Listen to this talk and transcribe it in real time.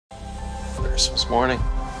Christmas morning.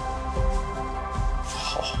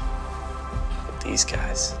 Oh, these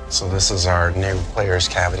guys. So this is our new player's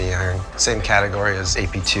cavity iron. Same category as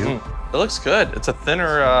AP2. It looks good. It's a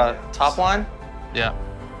thinner top line. Yeah.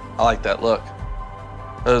 I like that look.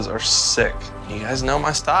 Those are sick. You guys know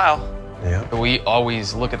my style. Yeah. We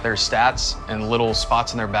always look at their stats and little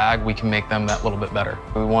spots in their bag, we can make them that little bit better.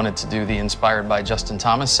 We wanted to do the Inspired by Justin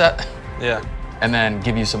Thomas set. Yeah. And then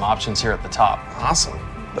give you some options here at the top. Awesome.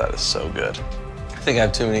 That is so good. I think I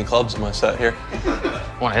have too many clubs in my set here.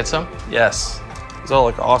 Want to hit some? Yes. These all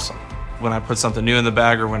look awesome. When I put something new in the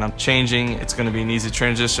bag or when I'm changing, it's going to be an easy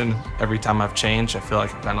transition. Every time I've changed, I feel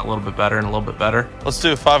like I've gotten a little bit better and a little bit better. Let's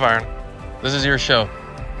do a 5-iron. This is your show.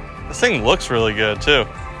 This thing looks really good, too.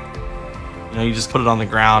 You know, you just put it on the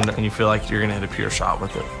ground and you feel like you're going to hit a pure shot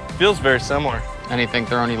with it. Feels very similar. Anything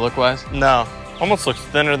throw any look-wise? No. Almost looks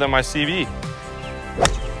thinner than my CB.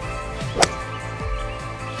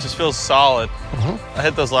 Just feels solid. I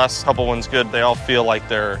hit those last couple ones good. They all feel like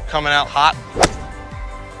they're coming out hot.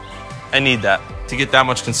 I need that. To get that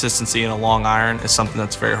much consistency in a long iron is something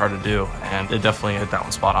that's very hard to do, and it definitely hit that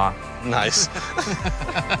one spot on. Nice.